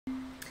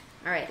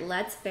All right,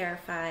 let's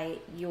verify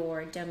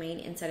your domain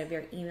inside of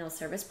your email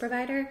service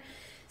provider.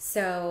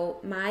 So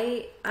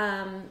my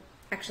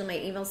actually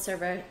my email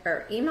server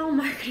or email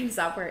marketing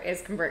software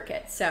is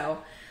ConvertKit. So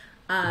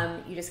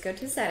you just go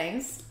to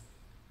settings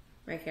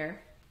right here,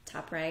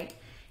 top right,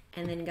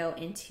 and then go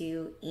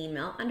into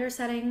email under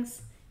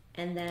settings.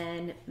 And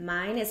then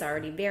mine is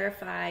already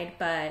verified,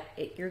 but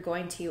you're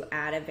going to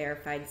add a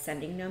verified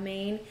sending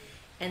domain.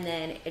 And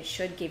then it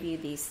should give you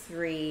these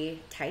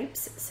 3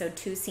 types. So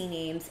 2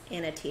 CNAMEs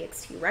and a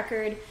TXT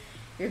record.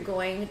 You're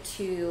going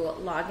to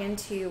log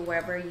into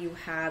wherever you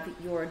have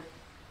your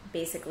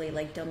basically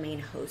like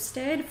domain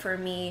hosted. For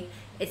me,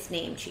 it's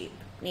NameCheap.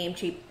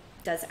 NameCheap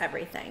does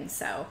everything.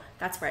 So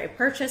that's where I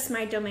purchase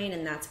my domain,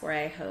 and that's where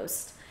I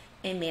host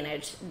and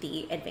manage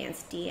the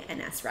advanced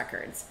DNS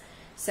records.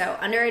 So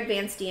under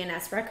advanced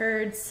DNS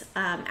records,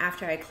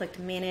 after I clicked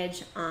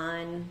manage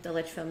on the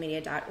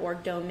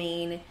litchfieldmedia.org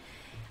domain,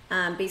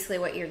 basically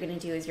what you're going to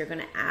do is you're going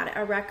to add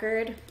a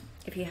record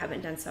if you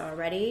haven't done so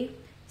already.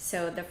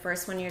 So the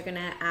first one you're going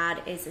to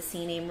add is a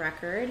CNAME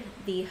record.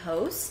 The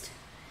host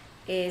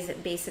is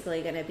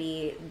basically going to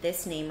be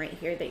this name right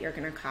here that you're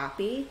going to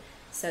copy.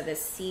 So the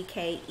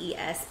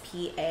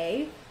CKESPA,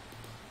 you're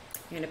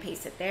going to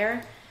paste it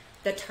there.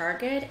 The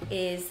target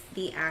is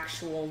the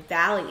actual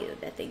value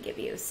that they give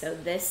you. So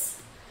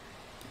this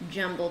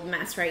jumbled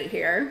mess right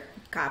here,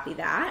 copy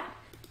that.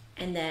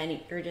 And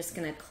then you're just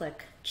going to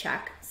click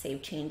check,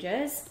 save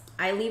changes.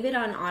 I leave it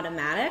on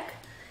automatic.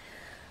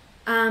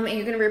 And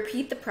you're going to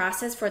repeat the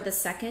process for the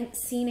second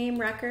CNAME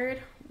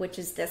record, which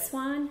is this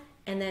one.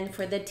 And then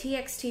for the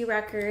TXT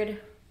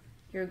record,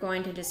 you're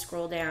going to just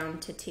scroll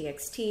down to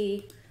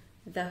TXT.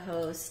 The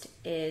host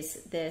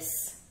is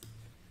this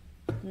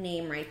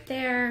name right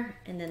there.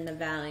 And then the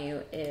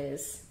value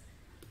is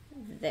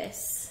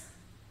this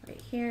right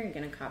here. You're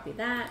going to copy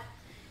that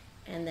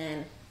and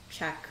then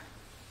check,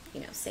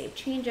 save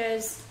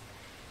changes.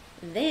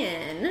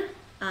 Then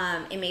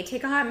it may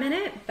take a hot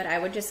minute, but I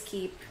would just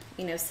keep,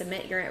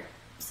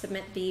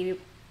 submit the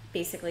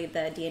basically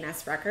the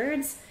DNS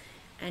records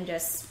and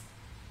just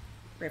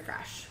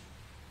refresh.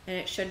 And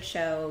it should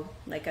show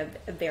like a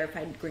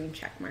verified green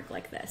check mark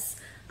like this.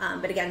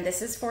 But again,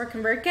 this is for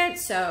ConvertKit,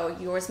 so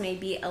yours may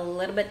be a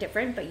little bit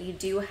different, but you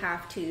do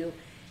have to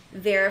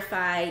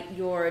verify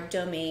your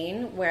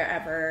domain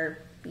wherever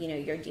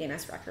your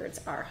DNS records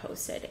are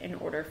hosted in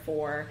order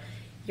for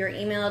your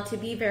email to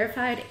be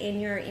verified in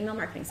your email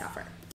marketing software.